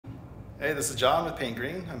Hey, this is John with Paint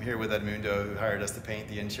Green. I'm here with Edmundo, who hired us to paint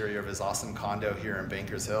the interior of his awesome condo here in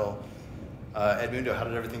Bankers Hill. Edmundo, how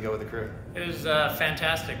did everything go with the crew? It was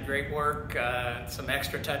fantastic, great work, some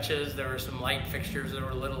extra touches. There were some light fixtures that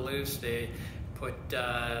were a little loose. They put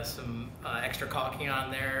some extra caulking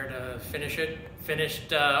on there to finish it.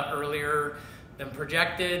 Finished earlier than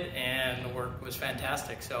projected, and the work was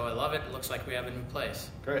fantastic. So I love it. It looks like we have a new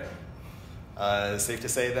place. Great. Safe to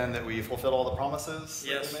say then that we fulfilled all the promises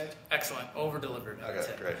Yes, that we made? excellent. Over-delivered, I would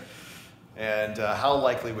say. Okay, great. And how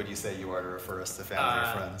likely would you say you are to refer us to family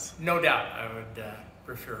or friends? No doubt, I would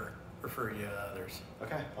refer you to others.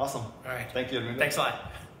 Okay, awesome. All right. Thank you, Edmundo. Thanks a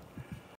lot.